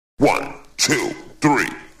1, 2, 3,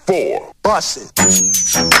 4. Bust it.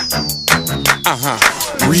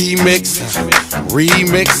 Remix,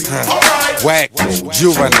 remix, whack,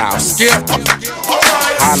 juvenile, skip,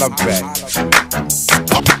 holla back.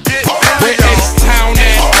 Where H-Town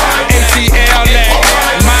at, NTL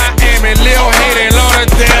at, Miami, Lil Haiti,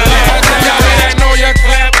 Lauderdale at. Y'all hear that, know ya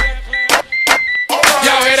clap.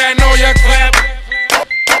 Y'all hear that, know ya clap.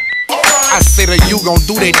 I say that you gon'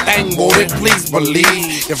 do that thing, boy, please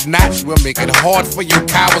believe. If not, we'll make it hard for you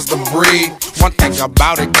cowards to breathe. One thing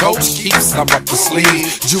about it, coach keeps some up the sleeve.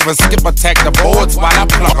 Juve and Skip attack the boards while I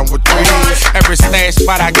plug them with threes. Every stash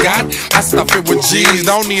spot I got, I stuff it with G's.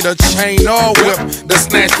 Don't need a chain or whip to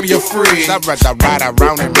snatch me a freeze. I'd rather ride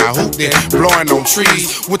around in my hoop than blowing on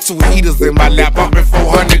trees. With 2 heaters in my lap, up in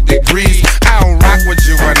 400 degrees. I don't rock with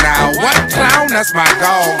juvenile. What clown? That's my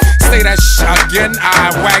goal. Say that shit again,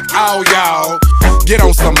 I whack all y'all. Get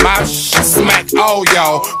on some mouth, smack all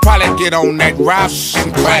y'all. Probably get on that rap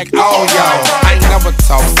and crack all y'all. I ain't never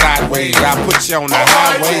talk sideways. I put you on the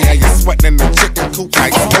highway. How you sweating in the chicken coop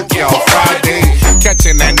like Smokey on Friday.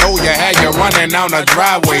 Catching that know you had you running down the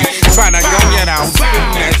driveway. Trying to gun you down,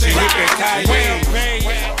 spitting that you hippie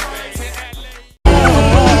Kanye.